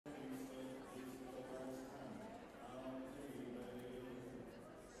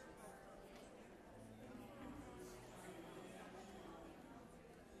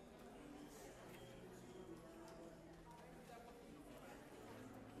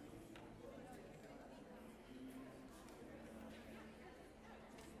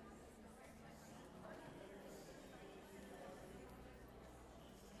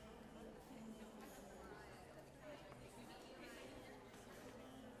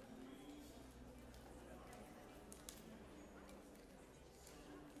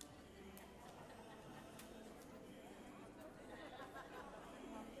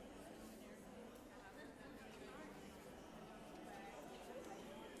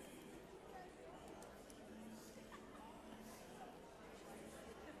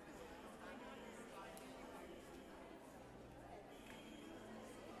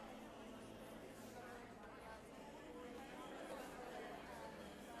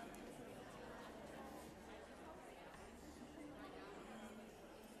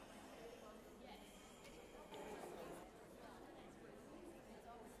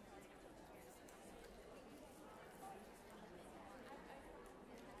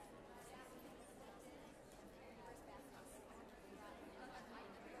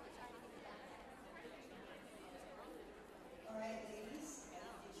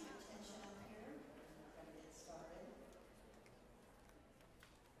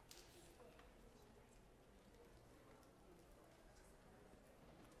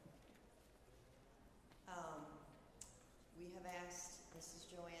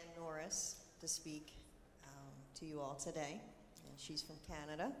to speak to you all today. And she's from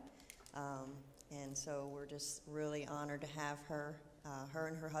Canada, and so we're just really honored to have her. Her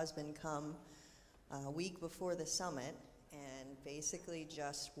and her husband come a week before the summit and basically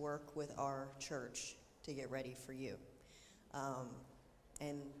just work with our church to get ready for you.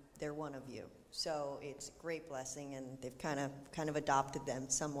 And they're one of you. So it's a great blessing, and they've kind of adopted them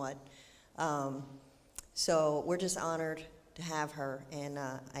somewhat. So we're just honored to have her, and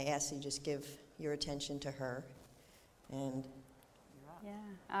I ask you just give your attention to her. And yeah.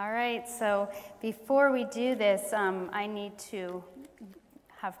 All right. So before we do this, I need to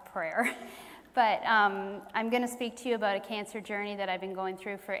have prayer. But I'm going to speak to you about a cancer journey that I've been going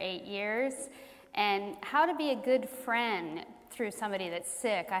through for 8 years, and how to be a good friend through somebody that's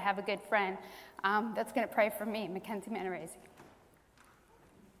sick. I have a good friend that's going to pray for me, Mackenzie Manarese.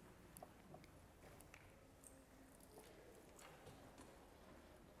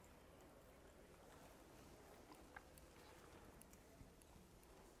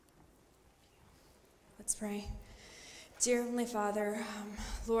 Let's pray. Dear Heavenly Father,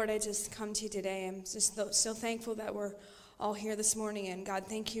 Lord, I just come to you today. I'm just so thankful that we're all here this morning. And God,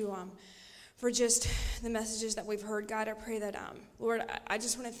 thank you for just the messages that we've heard. God, I pray that, Lord, I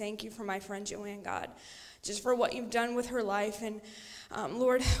just want to thank you for my friend Joanne, God, just for what you've done with her life. And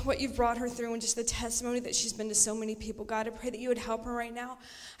Lord, what you've brought her through, and just the testimony that she's been to so many people. God, I pray that you would help her right now.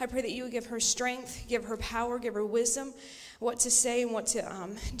 I pray that you would give her strength, give her power, give her wisdom, what to say and what to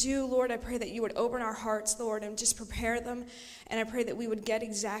do. Lord, I pray that you would open our hearts, Lord, and just prepare them. And I pray that we would get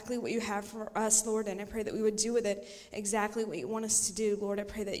exactly what you have for us, Lord, and I pray that we would do with it exactly what you want us to do. Lord, I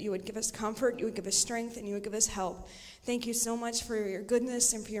pray that you would give us comfort, you would give us strength, and you would give us help. Thank you so much for your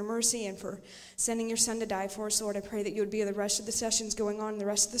goodness and for your mercy and for sending your son to die for us, Lord. I pray that you would be the rest of the sessions going on and the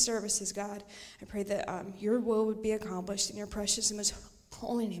rest of the services, God. I pray that your will would be accomplished in your precious and most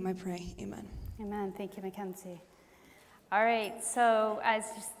holy name, I pray. Amen. Amen. Thank you, Mackenzie. All right, so as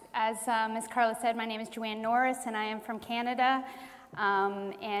Ms. Carla said, my name is Joanne Norris, and I am from Canada,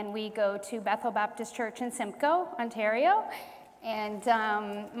 and we go to Bethel Baptist Church in Simcoe, Ontario, and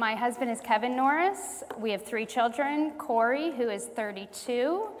my husband is Kevin Norris. We have 3 children, Corey, who is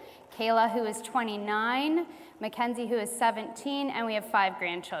 32, Kayla, who is 29, Mackenzie, who is 17, and we have 5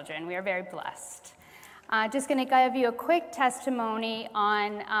 grandchildren. We are very blessed. Just going to give you a quick testimony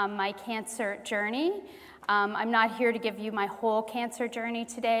on my cancer journey. I'm not here to give you my whole cancer journey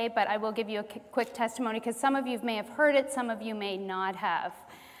today, but I will give you a quick testimony because some of you may have heard it, some of you may not have.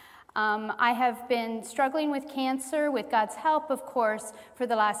 I have been struggling with cancer, with God's help, of course, for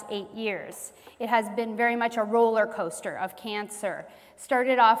the last 8 years. It has been very much a roller coaster of cancer.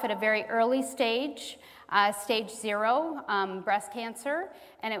 Started off at a very early stage, stage 0, breast cancer,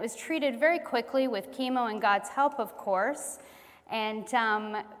 and it was treated very quickly with chemo and God's help, of course. And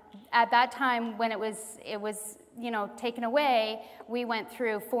at that time, when it was taken away, we went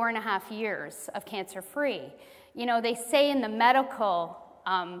through 4.5 years of cancer-free. You know, they say in the medical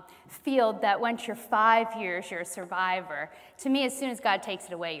field that once you're 5 years, you're a survivor. To me, as soon as God takes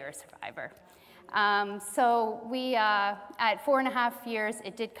it away, you're a survivor. So we, at 4.5 years,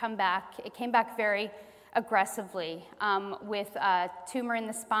 it did come back. It came back very aggressively with a tumor in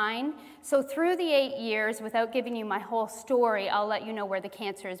the spine. So through the 8 years, without giving you my whole story, I'll let you know where the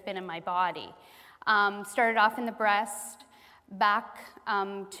cancer has been in my body. Started off in the breast, back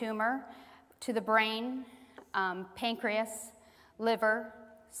tumor, to the brain, pancreas, liver,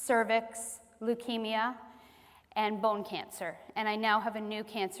 cervix, leukemia, and bone cancer. And I now have a new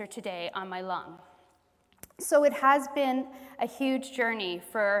cancer today on my lung. So it has been a huge journey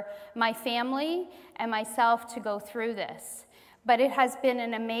for my family and myself to go through this. But it has been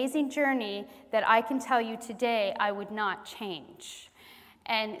an amazing journey that I can tell you today I would not change.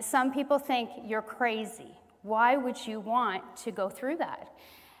 And some people think you're crazy. Why would you want to go through that?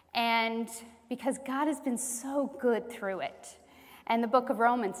 And because God has been so good through it. And the book of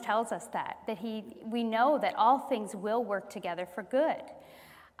Romans tells us that we know that all things will work together for good.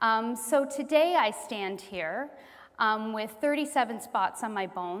 So today I stand here with 37 spots on my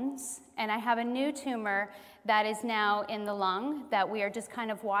bones, and I have a new tumor that is now in the lung that we are just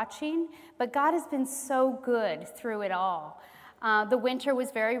kind of watching, but God has been so good through it all. The winter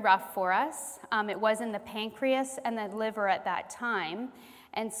was very rough for us. It was in the pancreas and the liver at that time,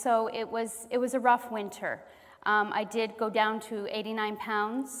 and so it was a rough winter. I did go down to 89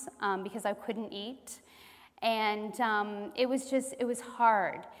 pounds because I couldn't eat. And it was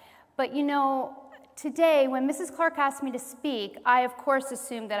hard. But you know, today when Mrs. Clark asked me to speak, I of course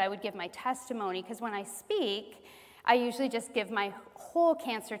assumed that I would give my testimony, because when I speak, I usually just give my whole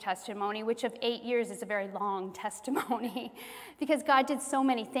cancer testimony, which of 8 years is a very long testimony, because God did so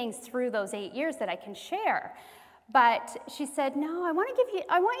many things through those 8 years that I can share. But she said, no, I want you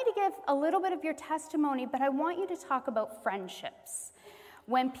to give a little bit of your testimony, but I want you to talk about friendships.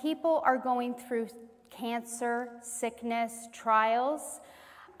 When people are going through cancer, sickness, trials,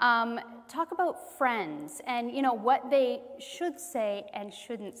 talk about friends and, what they should say and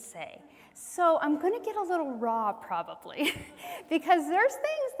shouldn't say. So I'm going to get a little raw probably because there's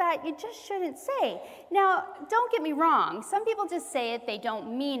things that you just shouldn't say. Now, don't get me wrong. Some people just say it, they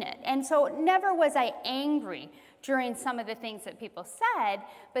don't mean it. And so never was I angry during some of the things that people said,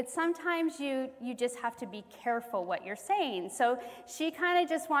 but sometimes you just have to be careful what you're saying. So she kind of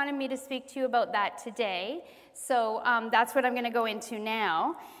just wanted me to speak to you about that today. So that's what I'm going to go into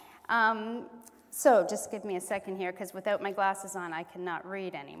now. So just give me a second here, because without my glasses on, I cannot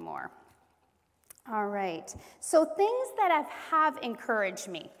read anymore. All right. So things that have encouraged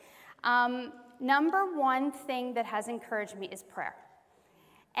me. Number one thing that has encouraged me is prayer.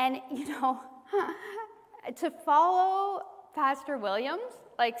 And, to follow Pastor Williams,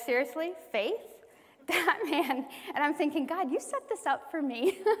 like seriously, faith, that man, and I'm thinking, God, you set this up for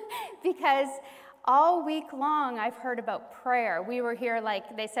me because all week long I've heard about prayer. We were here,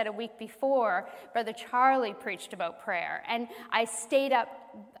 like they said, a week before, Brother Charlie preached about prayer, and I stayed up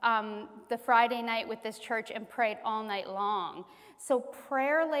the Friday night with this church and prayed all night long. So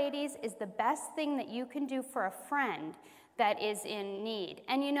prayer, ladies, is the best thing that you can do for a friend that is in need.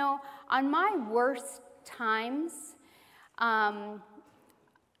 And on my worst times and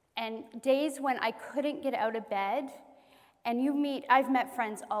days when I couldn't get out of bed, and I've met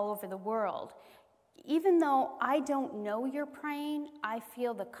friends all over the world. Even though I don't know you're praying, I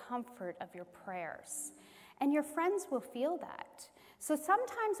feel the comfort of your prayers. And your friends will feel that. So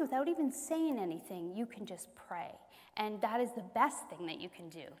sometimes without even saying anything, you can just pray. And that is the best thing that you can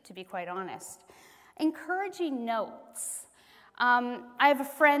do, to be quite honest. Encouraging notes. I have a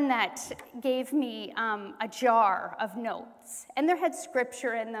friend that gave me a jar of notes, and there had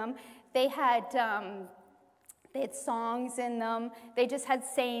scripture in them. They had songs in them. They just had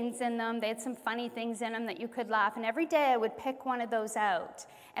sayings in them. They had some funny things in them that you could laugh. And every day I would pick one of those out,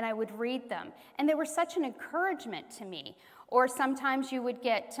 and I would read them. And they were such an encouragement to me. Or sometimes you would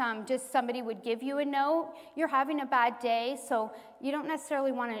get, just somebody would give you a note. You're having a bad day, so you don't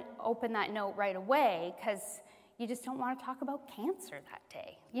necessarily want to open that note right away because you just don't want to talk about cancer that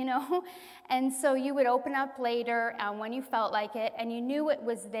day, And so you would open up later when you felt like it, and you knew it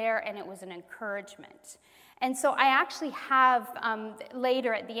was there and it was an encouragement. And so I actually have,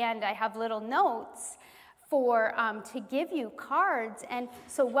 later at the end, I have little notes to give you cards. And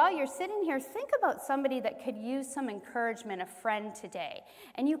so while you're sitting here, think about somebody that could use some encouragement, a friend today.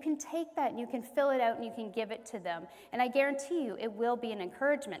 And you can take that and you can fill it out and you can give it to them. And I guarantee you it will be an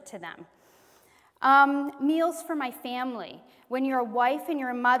encouragement to them. Meals for my family. When you're a wife and you're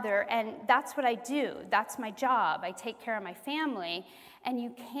a mother, and that's what I do, that's my job, I take care of my family, and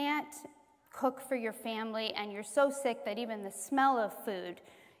you can't cook for your family, and you're so sick that even the smell of food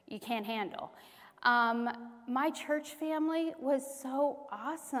you can't handle. My church family was so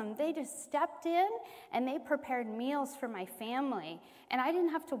awesome. They just stepped in and they prepared meals for my family, and I didn't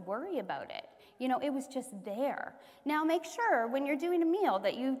have to worry about it. It was just there. Now make sure when you're doing a meal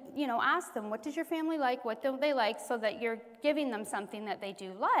that you ask them, what does your family like, what don't they like, so that you're giving them something that they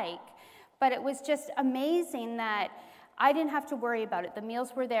do like. But it was just amazing that I didn't have to worry about it. The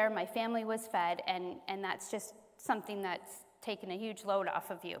meals were there, my family was fed, and that's just something that's taken a huge load off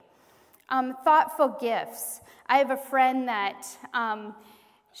of you. Thoughtful gifts. I have a friend that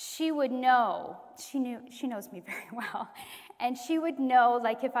she would know, she knows me very well, and she would know,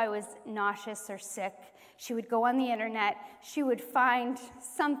 like if I was nauseous or sick, she would go on the internet, she would find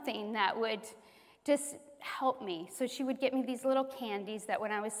something that would just help me. So she would get me these little candies that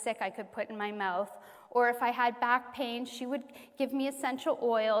when I was sick I could put in my mouth, or if I had back pain, she would give me essential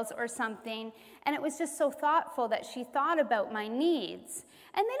oils or something, and it was just so thoughtful that she thought about my needs.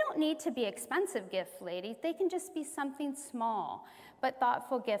 And they don't need to be expensive gifts, ladies. They can just be something small, but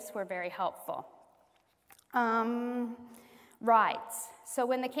thoughtful gifts were very helpful. Rides. So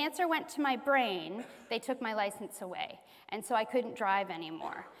when the cancer went to my brain, they took my license away, and so I couldn't drive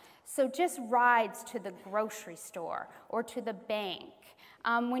anymore. So just rides to the grocery store or to the bank.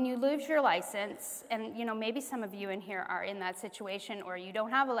 When you lose your license, and maybe some of you in here are in that situation, or you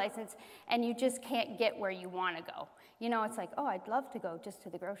don't have a license and you just can't get where you want to go. It's like, oh, I'd love to go just to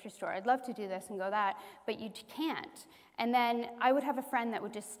the grocery store. I'd love to do this and go that, but you can't. And then I would have a friend that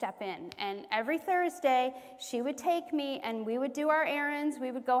would just step in, and every Thursday she would take me and we would do our errands.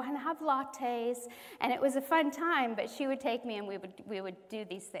 We would go and have lattes, and it was a fun time, but she would take me and we would do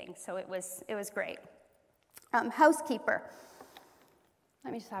these things. So it was great. Housekeeper.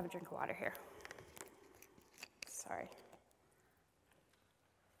 Let me just have a drink of water here. Sorry.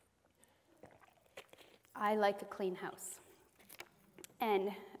 I like a clean house.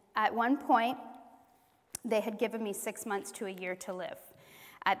 And at one point, they had given me 6 months to a year to live.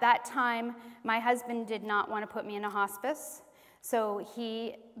 At that time, my husband did not want to put me in a hospice, so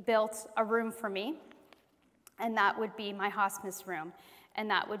he built a room for me, and that would be my hospice room, and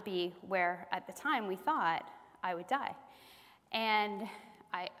that would be where, at the time, we thought I would die. And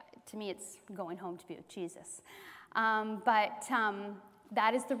to me, it's going home to be with Jesus.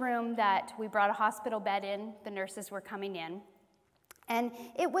 That is the room that we brought a hospital bed in. The nurses were coming in. And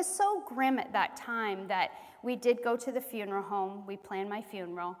it was so grim at that time that we did go to the funeral home. We planned my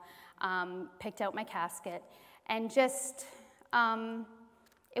funeral, picked out my casket, and just,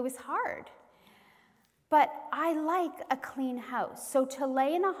 it was hard. But I like a clean house. So to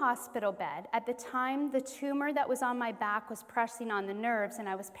lay in a hospital bed, at the time the tumor that was on my back was pressing on the nerves and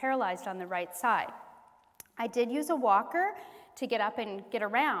I was paralyzed on the right side. I did use a walker to get up and get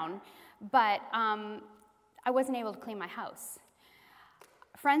around, but I wasn't able to clean my house.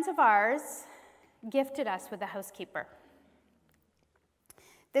 Friends of ours gifted us with a housekeeper.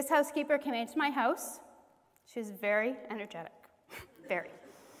 This housekeeper came into my house. She was very energetic,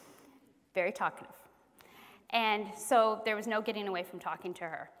 very talkative. And so there was no getting away from talking to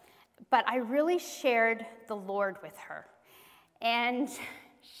her. But I really shared the Lord with her. And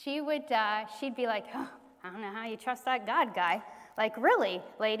she'd be like, oh, I don't know how you trust that God guy. Like, really,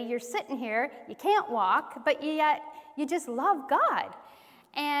 lady, you're sitting here, you can't walk, but yet you just love God.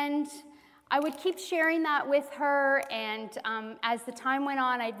 And I would keep sharing that with her, and as the time went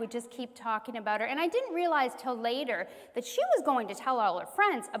on, I would just keep talking about her. And I didn't realize till later that she was going to tell all her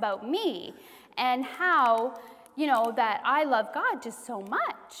friends about me and how, that I love God just so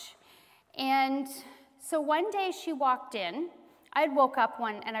much. And so one day she walked in. I had woke up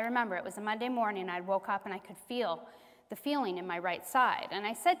and I remember it was a Monday morning, I woke up and I could feel the feeling in my right side. And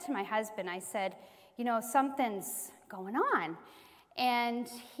I said to my husband, I said, something's going on. And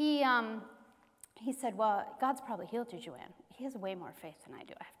he said, well, God's probably healed you, Joanne. He has way more faith than I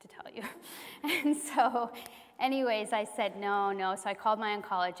do, I have to tell you. And so anyways, I said, no. So I called my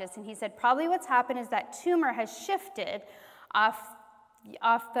oncologist, and he said, probably what's happened is that tumor has shifted off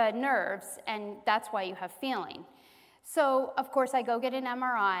the nerves, and that's why you have feeling. So, of course, I go get an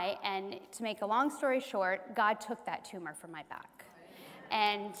MRI, and to make a long story short, God took that tumor from my back.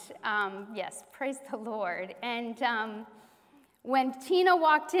 And yes, praise the Lord. And when Tina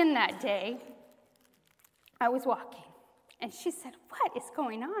walked in that day, I was walking, and she said, what is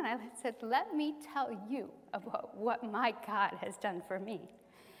going on? I said, let me tell you about what my God has done for me.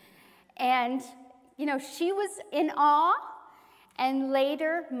 And, she was in awe, and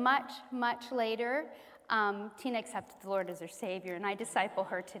later, much later, Tina accepted the Lord as her Savior, and I disciple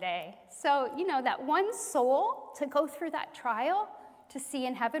her today. So, that one soul to go through that trial to see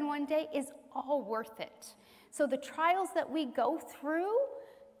in heaven one day is all worth it. So the trials that we go through,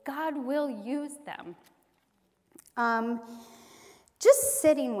 God will use them. Just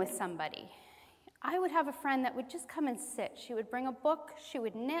sitting with somebody. I would have a friend that would just come and sit. She would bring a book, she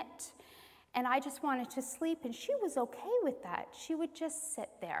would knit, and I just wanted to sleep, and she was okay with that. She would just sit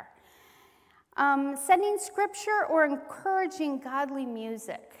there. Sending scripture or encouraging godly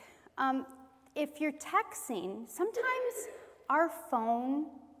music. If you're texting, sometimes our phone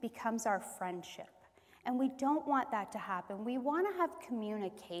becomes our friendship, and we don't want that to happen. We want to have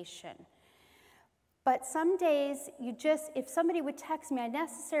communication. But some days, if somebody would text me, I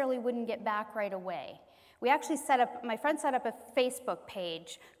necessarily wouldn't get back right away. We actually my friend set up a Facebook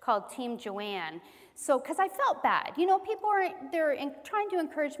page called Team Joanne. So, because I felt bad. People they're trying to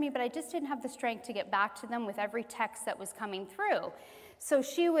encourage me, but I just didn't have the strength to get back to them with every text that was coming through. So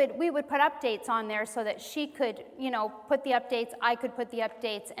we would put updates on there so that she could, put the updates, I could put the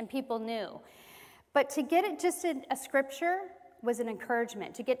updates, and people knew. But to get it just a scripture was an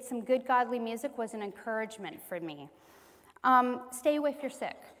encouragement. To get some good godly music was an encouragement for me. Stay away if you're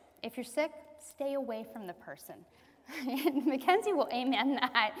sick. If you're sick, stay away from the person. And Mackenzie will amen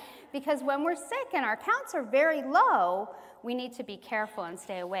that, because when we're sick and our counts are very low, we need to be careful and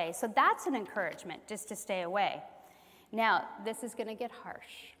stay away. So that's an encouragement, just to stay away. Now, this is going to get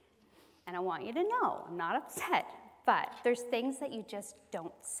harsh, and I want you to know I'm not upset, but there's things that you just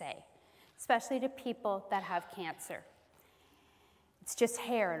don't say, especially to people that have cancer. It's just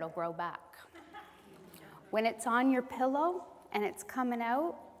hair, it'll grow back. When it's on your pillow and it's coming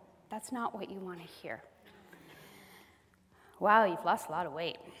out, that's not what you want to hear. Wow, you've lost a lot of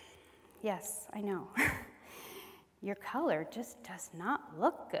weight. Yes, I know. Your color just does not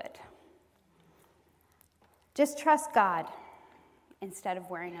look good. Just trust God instead of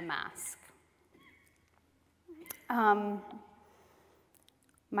wearing a mask.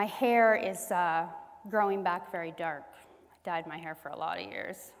 My hair is growing back very dark. I dyed my hair for a lot of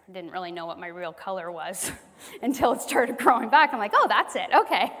years. I didn't really know what my real color was until it started growing back. I'm like, oh, that's it,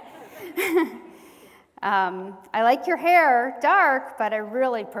 okay. I like your hair dark, but I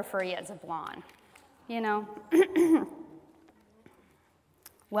really prefer you as a blonde, you know?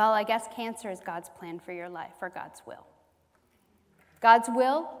 Well, I guess cancer is God's plan for your life, or God's will. God's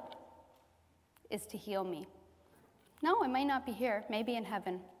will is to heal me. No, it might not be here, maybe in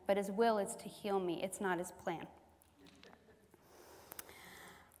heaven, but his will is to heal me. It's not his plan.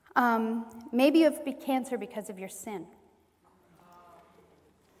 Maybe you have cancer because of your sin.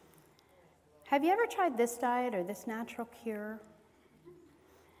 Have you ever tried this diet or this natural cure?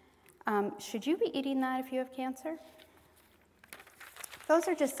 Should you be eating that if you have cancer? Those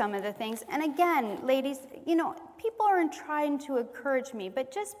are just some of the things. And again, ladies, you know, people aren't trying to encourage me,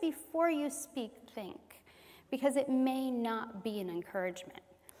 but just before you speak, think, because it may not be an encouragement.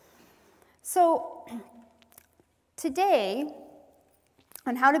 So today,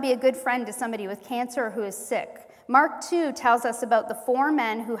 on how to be a good friend to somebody with cancer who is sick, Mark 2 tells us about the 4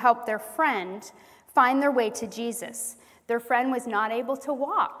 men who helped their friend find their way to Jesus. Their friend was not able to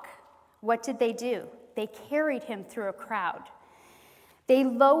walk. What did they do? They carried him through a crowd. They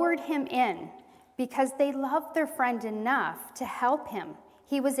lowered him in because they loved their friend enough to help him.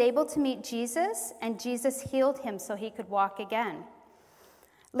 He was able to meet Jesus, and Jesus healed him so he could walk again.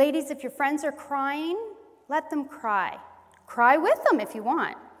 Ladies, if your friends are crying, let them cry. Cry with them if you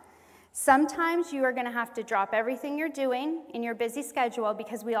want. Sometimes you are going to have to drop everything you're doing in your busy schedule,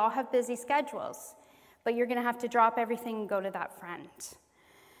 because we all have busy schedules, but you're going to have to drop everything and go to that friend.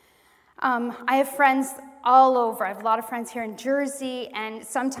 I have friends all over. I have a lot of friends here in Jersey, and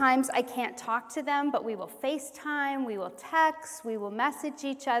sometimes I can't talk to them, but we will FaceTime, we will text, we will message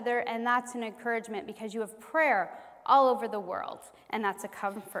each other, and that's an encouragement because you have prayer all over the world, and that's a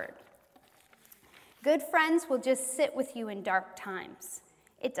comfort. Good friends will just sit with you in dark times.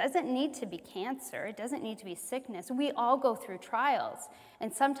 It doesn't need to be cancer. It doesn't need to be sickness. We all go through trials,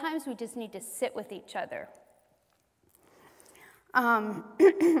 and sometimes we just need to sit with each other.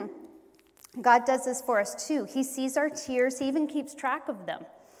 God does this for us too. He sees our tears. He even keeps track of them.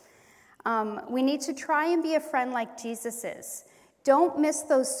 We need to try and be a friend like Jesus is. Don't miss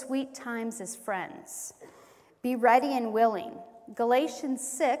those sweet times as friends. Be ready and willing. Galatians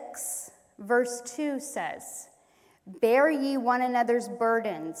 6, verse 2 says, "Bear ye one another's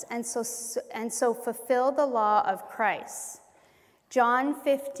burdens, and so fulfill the law of Christ." John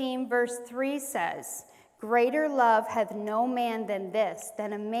 15, verse 3 says, "Greater love hath no man than this,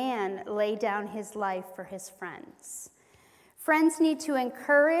 than a man lay down his life for his friends." Friends need to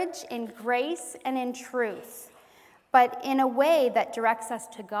encourage in grace and in truth, but in a way that directs us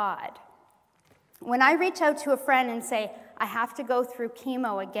to God. When I reach out to a friend and say, I have to go through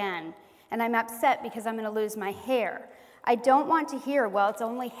chemo again, and I'm upset because I'm going to lose my hair, I don't want to hear, well, it's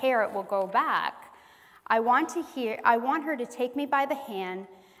only hair, it will go back. I want her to take me by the hand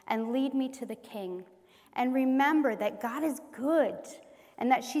and lead me to the King. And remember that God is good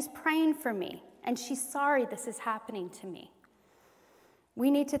and that she's praying for me and she's sorry this is happening to me. We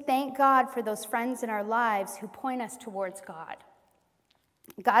need to thank God for those friends in our lives who point us towards God.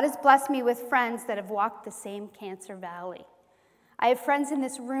 God has blessed me with friends that have walked the same cancer valley. I have friends in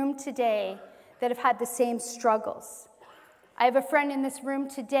this room today that have had the same struggles. I have a friend in this room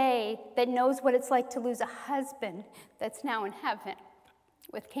today that knows what it's like to lose a husband that's now in heaven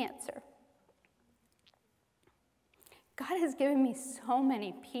with cancer. God has given me so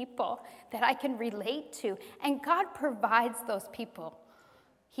many people that I can relate to, and God provides those people.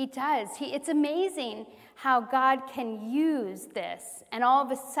 He does. It's amazing how God can use this, and all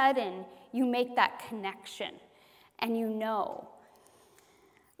of a sudden, you make that connection, and you know.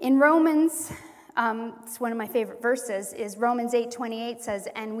 In Romans, it's one of my favorite verses, is Romans 8:28 says,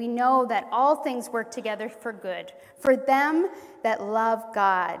 "And we know that all things work together for good, for them that love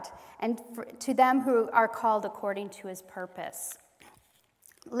God, and to them who are called according to his purpose."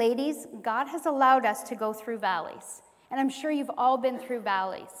 Ladies, God has allowed us to go through valleys, and I'm sure you've all been through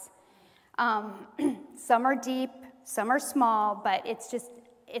valleys. Some are deep, some are small, but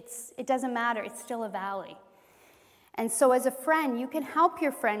it doesn't matter. It's still a valley. And so as a friend, you can help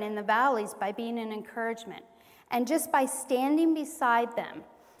your friend in the valleys by being an encouragement and just by standing beside them.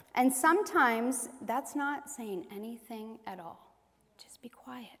 And sometimes that's not saying anything at all. Just be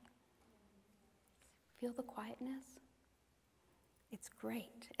quiet. Feel the quietness? It's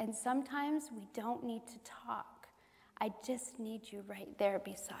great. And sometimes we don't need to talk. I just need you right there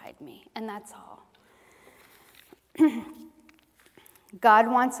beside me, and that's all. God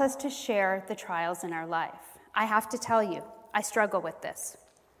wants us to share the trials in our life. I have to tell you, I struggle with this.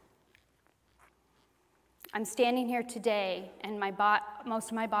 I'm standing here today, and most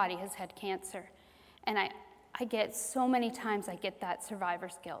of my body has had cancer. And I get so many times I get that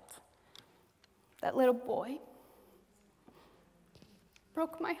survivor's guilt. That little boy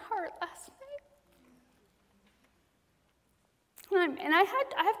broke my heart last night. And I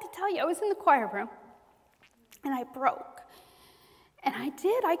have to tell you, I was in the choir room, and I broke. And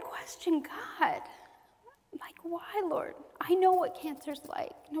I questioned God. Like, why, Lord? I know what cancer's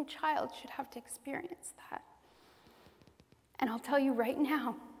like. No child should have to experience that. And I'll tell you right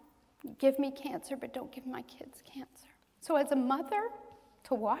now, give me cancer, but don't give my kids cancer. So as a mother,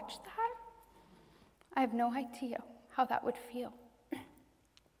 to watch that, I have no idea how that would feel.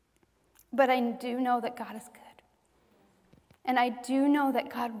 But I do know that God is good. And I do know that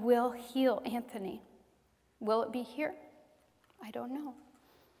God will heal Anthony. Will it be here? I don't know.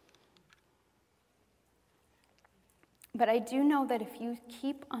 But I do know that if you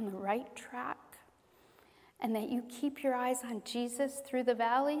keep on the right track and that you keep your eyes on Jesus through the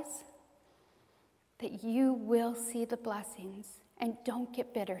valleys, that you will see the blessings. And don't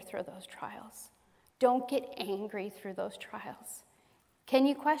get bitter through those trials. Don't get angry through those trials. Can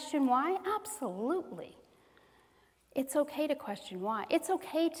you question why? Absolutely. It's okay to question why. It's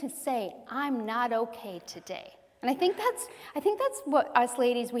okay to say, I'm not okay today. And I think that's what us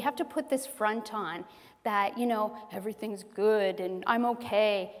ladies, we have to put this front on, that, everything's good and I'm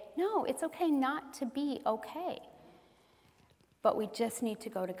okay. No, it's okay not to be okay. But we just need to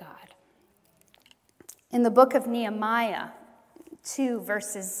go to God. In the book of Nehemiah 2,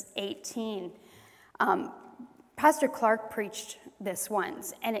 verses 18, Pastor Clark preached this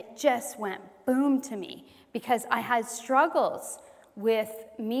once, and it just went boom to me because I had struggles with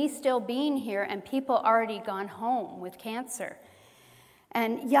me still being here and people already gone home with cancer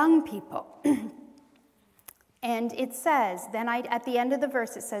and young people. And it says, at the end of the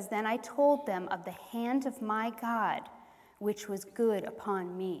verse, it says, then I told them of the hand of my God, which was good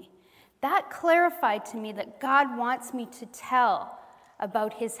upon me. That clarified to me that God wants me to tell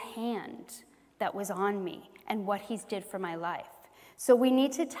about his hand that was on me and what he's did for my life. So we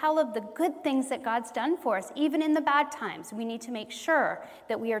need to tell of the good things that God's done for us, even in the bad times. We need to make sure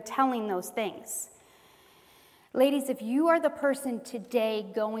that we are telling those things. Ladies, if you are the person today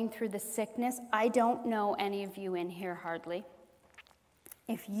going through the sickness, I don't know any of you in here hardly.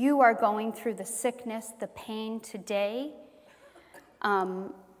 If you are going through the sickness, the pain today,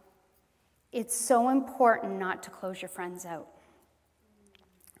 it's so important not to close your friends out.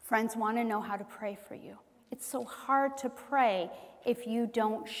 Friends want to know how to pray for you. It's so hard to pray if you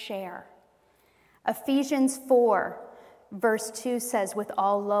don't share. Ephesians 4, verse 2 says, with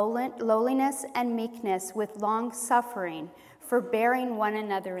all lowliness and meekness, with long suffering, forbearing one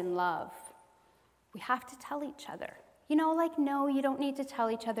another in love. We have to tell each other. No, you don't need to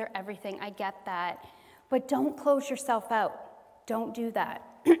tell each other everything. I get that. But don't close yourself out. Don't do that.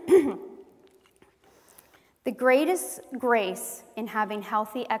 The greatest grace in having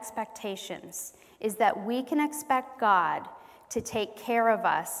healthy expectations is that we can expect God to take care of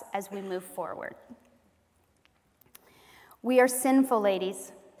us as we move forward. We are sinful,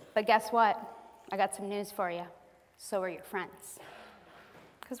 ladies, but guess what? I got some news for you. So are your friends,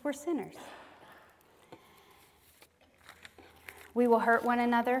 because we're sinners. We will hurt one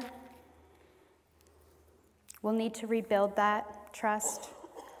another. We'll need to rebuild that trust.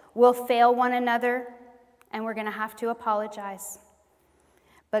 We'll fail one another, and we're going to have to apologize.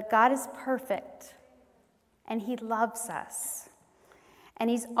 But God is perfect, and he loves us. And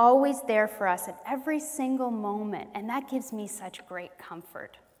he's always there for us at every single moment, and that gives me such great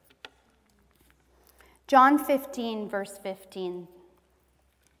comfort. John 15, verse 15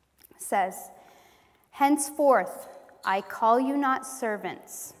 says, henceforth I call you not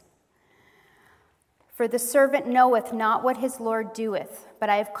servants, for the servant knoweth not what his Lord doeth, but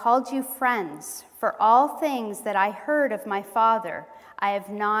I have called you friends, for all things that I heard of my Father I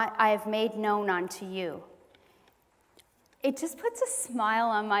have made known unto you. It just puts a smile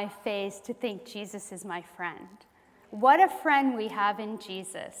on my face to think Jesus is my friend. What a friend we have in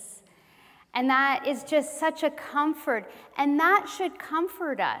Jesus. And that is just such a comfort. And that should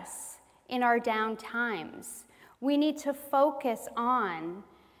comfort us in our down times. We need to focus on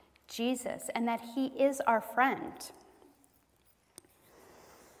Jesus and that he is our friend.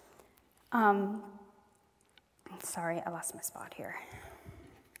 Sorry, I lost my spot here.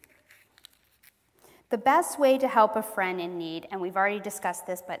 The best way to help a friend in need, and we've already discussed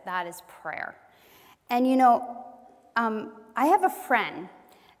this, but that is prayer. And you know, I have a friend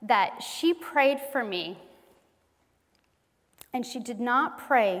that she prayed for me, and she did not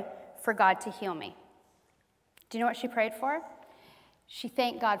pray for God to heal me. Do you know what she prayed for? She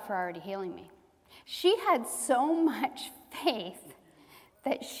thanked God for already healing me. She had so much faith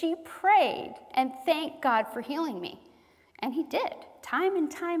that she prayed and thanked God for healing me. And he did, time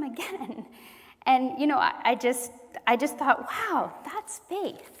and time again. And, you know, I just thought, wow, that's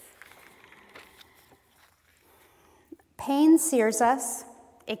faith. Pain sears us.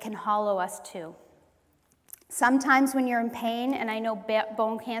 It can hollow us too. Sometimes when you're in pain, and I know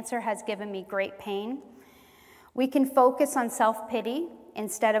bone cancer has given me great pain, we can focus on self-pity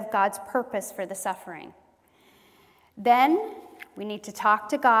instead of God's purpose for the suffering. Then we need to talk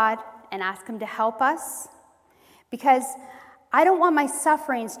to God and ask him to help us, because I don't want my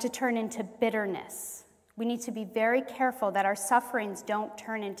sufferings to turn into bitterness. We need to be very careful that our sufferings don't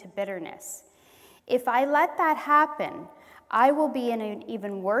turn into bitterness. If I let that happen, I will be in an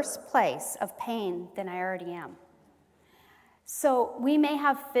even worse place of pain than I already am. So we may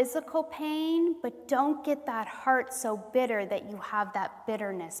have physical pain, but don't get that heart so bitter that you have that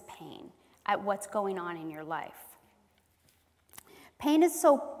bitterness pain at what's going on in your life. Pain is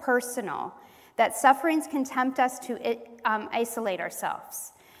so personal that sufferings can tempt us to isolate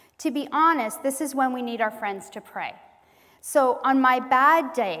ourselves. To be honest, this is when we need our friends to pray. So on my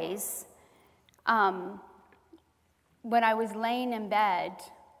bad days, when I was laying in bed,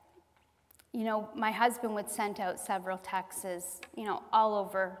 you know, my husband would send out several texts, you know, all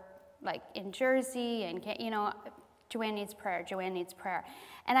over, like in Jersey, and, you know, Joanne needs prayer, Joanne needs prayer.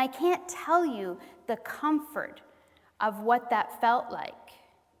 And I can't tell you the comfort of what that felt like.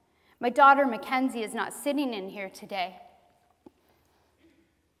 My daughter Mackenzie is not sitting in here today.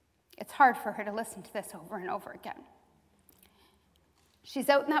 It's hard for her to listen to this over and over again. She's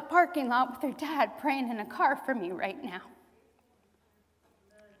out in that parking lot with her dad praying in a car for me right now.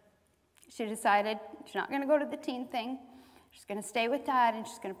 She decided she's not going to go to the teen thing. She's going to stay with dad and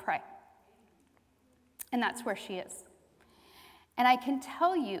she's going to pray. And that's where she is. And I can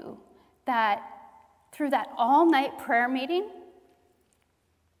tell you that through that all-night prayer meeting,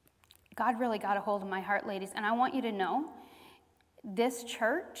 God really got a hold of my heart, ladies. And I want you to know, this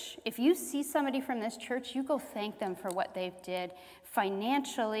church, if you see somebody from this church, you go thank them for what they've did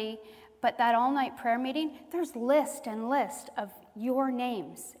financially. But that all-night prayer meeting, there's list and list of your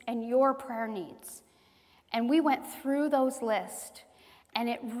names and your prayer needs. And we went through those lists, and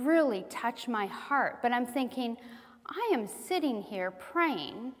it really touched my heart. But I'm thinking, I am sitting here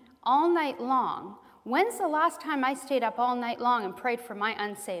praying all night long. When's the last time I stayed up all night long and prayed for my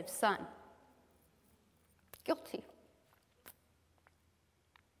unsaved son? Guilty.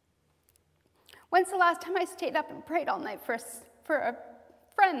 When's the last time I stayed up and prayed all night for a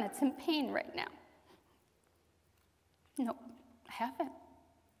friend that's in pain right now? No, I haven't.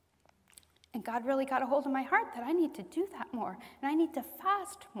 And God really got a hold of my heart that I need to do that more, and I need to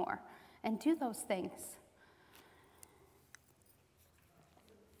fast more and do those things.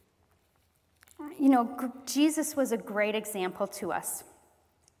 You know, Jesus was a great example to us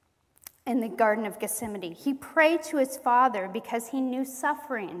in the Garden of Gethsemane. He prayed to his Father because he knew his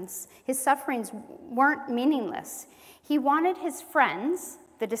sufferings weren't meaningless. He wanted his friends,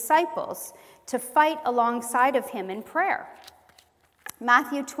 the disciples, to fight alongside of him in prayer.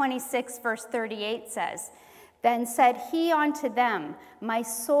 Matthew 26, verse 38 says, "Then said he unto them, My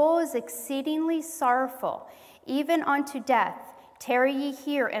soul is exceedingly sorrowful, even unto death. Tarry ye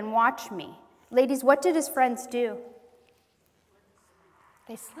here and watch me." Ladies, what did his friends do?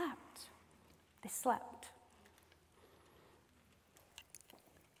 They slept. They slept.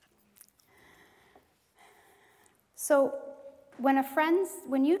 So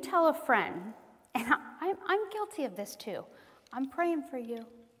when you tell a friend, and I'm guilty of this too, I'm praying for you,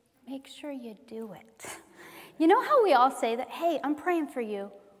 make sure you do it. You know how we all say that, hey, I'm praying for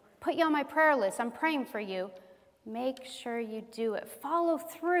you, put you on my prayer list, I'm praying for you. Make sure you do it. Follow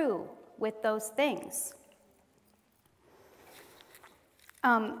through with those things.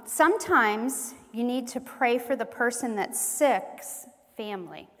 Sometimes you need to pray for the person that's sick's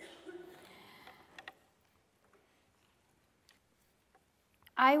family.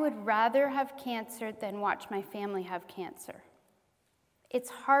 I would rather have cancer than watch my family have cancer. it's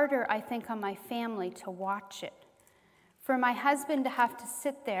harder, I think, on my family to watch it. For my husband to have to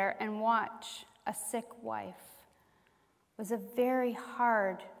sit there and watch a sick wife was a very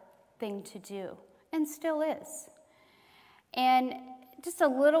hard thing to do, and still is. And just a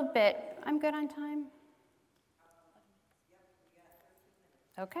little bit, I'm good on time?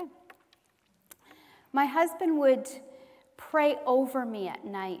 Okay. My husband would pray over me at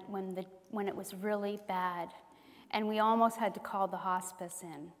night when it was really bad, and we almost had to call the hospice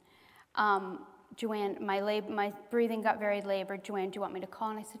in. Joanne, my breathing got very labored. Joanne, do you want me to call?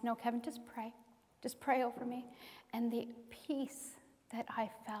 And I said, no, Kevin, just pray. Just pray over me. And the peace that I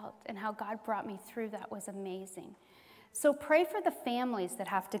felt and how God brought me through that was amazing. So pray for the families that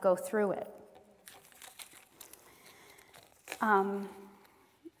have to go through it.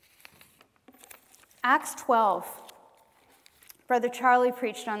 Acts 12. Brother Charlie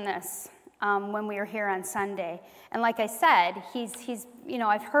preached on this when we were here on Sunday. And like I said, he's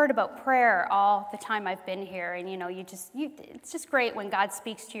I've heard about prayer all the time I've been here. And, it's just great when God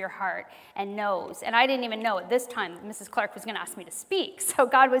speaks to your heart and knows. And I didn't even know at this time that Mrs. Clark was going to ask me to speak. So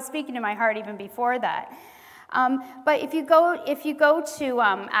God was speaking to my heart even before that. But if you go to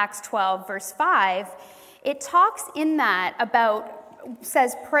Acts 12, verse 5, it talks in that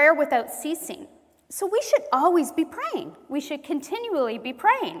says prayer without ceasing. So we should always be praying. We should continually be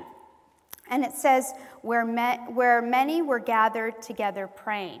praying. And it says, where many were gathered together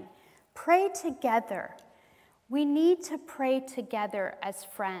praying. Pray together. We need to pray together as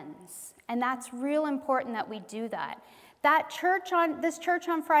friends. And that's real important that we do that. This church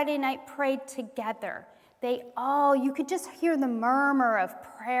on Friday night prayed together. You could just hear the murmur of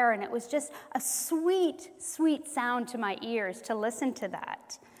prayer, and it was just a sweet, sweet sound to my ears to listen to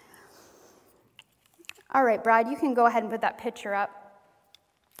that. All right, Brad, you can go ahead and put that picture up.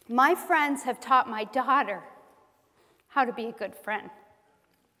 My friends have taught my daughter how to be a good friend.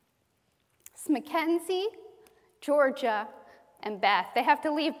 It's Mackenzie, Georgia, and Beth. They have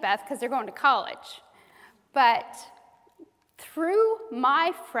to leave Beth because they're going to college. But through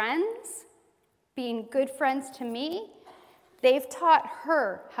my friends being good friends to me, they've taught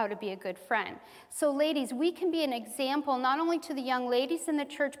her how to be a good friend. So ladies, we can be an example not only to the young ladies in the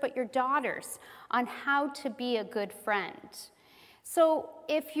church, but your daughters on how to be a good friend. So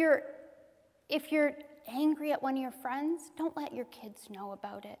if you're angry at one of your friends, don't let your kids know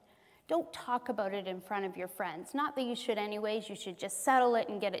about it. Don't talk about it in front of your friends. Not that you should anyways. You should just settle it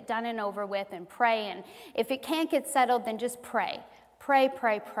and get it done and over with and pray. And if it can't get settled, then just pray. Pray,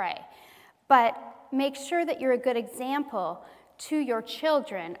 pray, pray. But make sure that you're a good example to your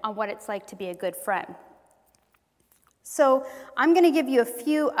children on what it's like to be a good friend. So I'm going to give you a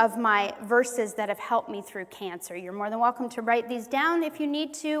few of my verses that have helped me through cancer. You're more than welcome to write these down if you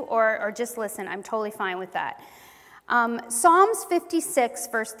need to, or just listen. I'm totally fine with that. Psalms 56,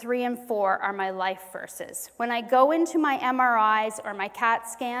 verse 3 and 4 are my life verses. When I go into my MRIs or my CAT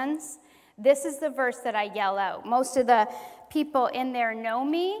scans, this is the verse that I yell out. Most of the people in there know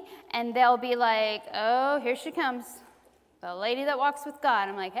me, and they'll be like, oh, here she comes. The lady that walks with God.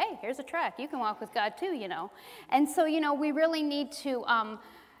 I'm like, hey, here's a track. You can walk with God too, And so, we really need to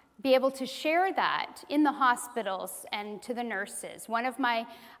be able to share that in the hospitals and to the nurses. One of my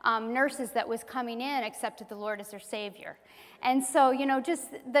nurses that was coming in accepted the Lord as their Savior. And so,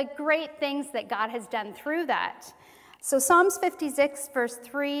 just the great things that God has done through that. So Psalms 56, verse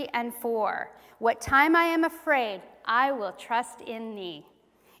 3 and 4. What time I am afraid, I will trust in thee.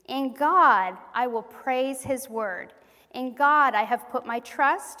 In God, I will praise his word. In God I have put my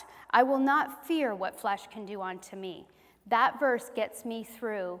trust. I will not fear what flesh can do unto me. That verse gets me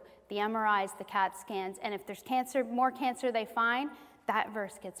through the MRIs, the CAT scans, and if there's more cancer they find, that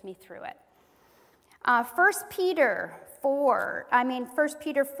verse gets me through it. 1 Peter 4,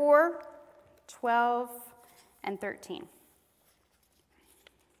 12 and 13.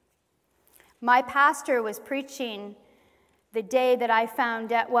 My pastor was preaching the day that I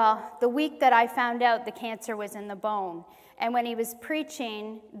found out, the week that I found out the cancer was in the bone. And when he was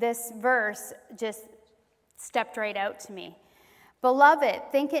preaching, this verse just stepped right out to me.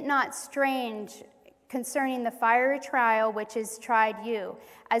 Beloved, think it not strange concerning the fiery trial which is tried you,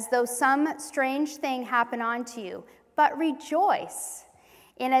 as though some strange thing happened unto you. But rejoice,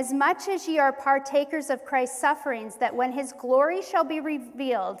 inasmuch as ye are partakers of Christ's sufferings, that when his glory shall be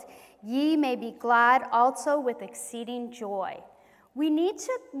revealed, ye may be glad also with exceeding joy. We need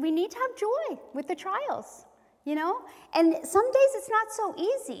to have joy with the trials, And some days it's not so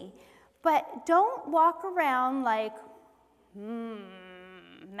easy, but don't walk around like,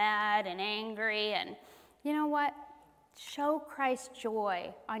 mad and angry. And you know what? Show Christ's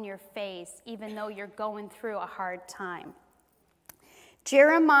joy on your face, even though you're going through a hard time.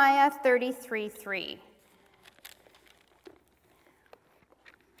 Jeremiah 33:3.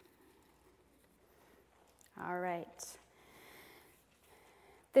 All right.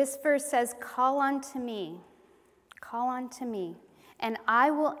 This verse says, call unto me, and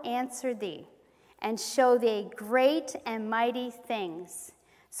I will answer thee, and show thee great and mighty things.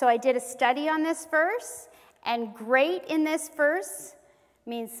 So I did a study on this verse, and great in this verse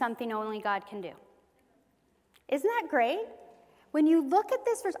means something only God can do. Isn't that great? When you look at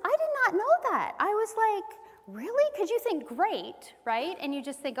this verse, I did not know that. I was like, really? Because you think great, right? And you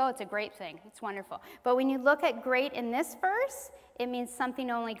just think, oh, it's a great thing. It's wonderful. But when you look at great in this verse, it means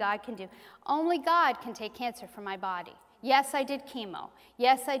something only God can do. Only God can take cancer from my body. Yes, I did chemo.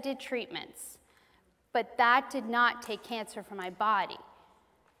 Yes, I did treatments. But that did not take cancer from my body.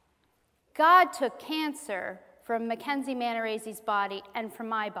 God took cancer from Mackenzie Manarese's body and from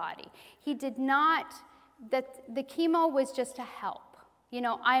my body. He did not, that the chemo was just a help. You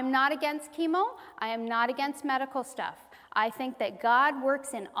know, I am not against chemo. I am not against medical stuff. I think that God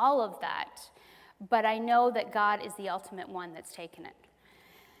works in all of that, but I know that God is the ultimate one that's taken it.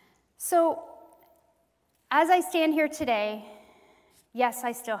 So, as I stand here today, yes,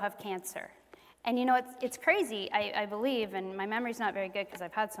 I still have cancer. And you know, it's crazy, I believe, and my memory's not very good because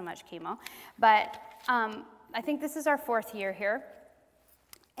I've had so much chemo, but I think this is our 4th year here.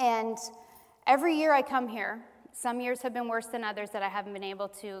 And every year I come here, some years have been worse than others that I haven't been able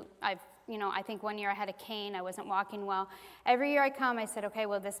to. I think one year I had a cane, I wasn't walking well. Every year I come, I said, okay,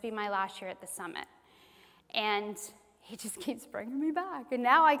 will this be my last year at the summit? And he just keeps bringing me back. And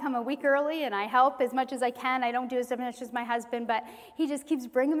now I come a week early and I help as much as I can. I don't do as much as my husband, but he just keeps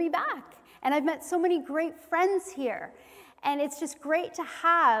bringing me back. And I've met so many great friends here. And it's just great to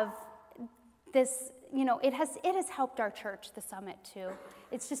have this, you know, it has helped our church, the summit, too.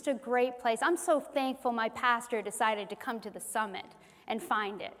 It's just a great place. I'm so thankful my pastor decided to come to the summit and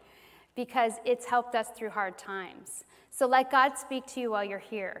find it, because it's helped us through hard times. So let God speak to you while you're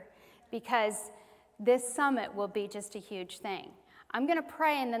here, because this summit will be just a huge thing. I'm going to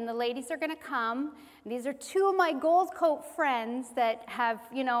pray, and then the ladies are going to come. These are 2 of my Gold Coat friends that have,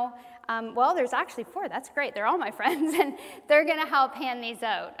 you know, well, there's actually 4. That's great. They're all my friends, and they're going to help hand these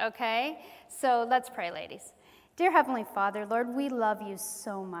out, okay? So let's pray, ladies. Dear Heavenly Father, Lord, we love you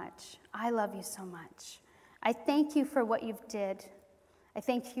so much. I love you so much. I thank you for what you've did. I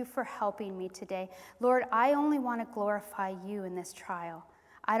thank you for helping me today. Lord, I only want to glorify you in this trial.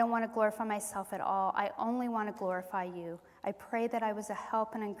 I don't want to glorify myself at all. I only want to glorify you. I pray that I was a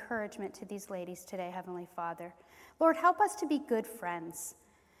help and encouragement to these ladies today, Heavenly Father. Lord, help us to be good friends.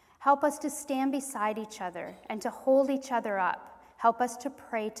 Help us to stand beside each other and to hold each other up. Help us to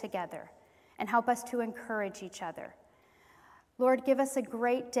pray together and help us to encourage each other. Lord, give us a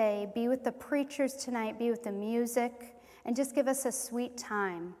great day. Be with the preachers tonight. Be with the music. And just give us a sweet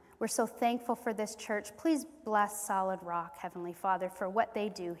time. We're so thankful for this church. Please bless Solid Rock, Heavenly Father, for what they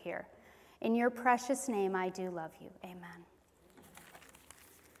do here. In your precious name, I do love you. Amen.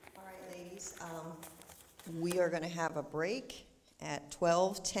 All right, ladies, we are going to have a break at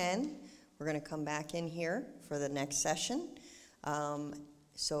 12:10. We're going to come back in here for the next session.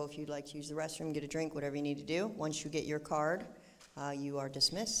 So if you'd like to use the restroom, get a drink, whatever you need to do, once you get your card, you are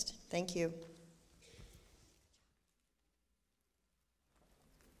dismissed. Thank you.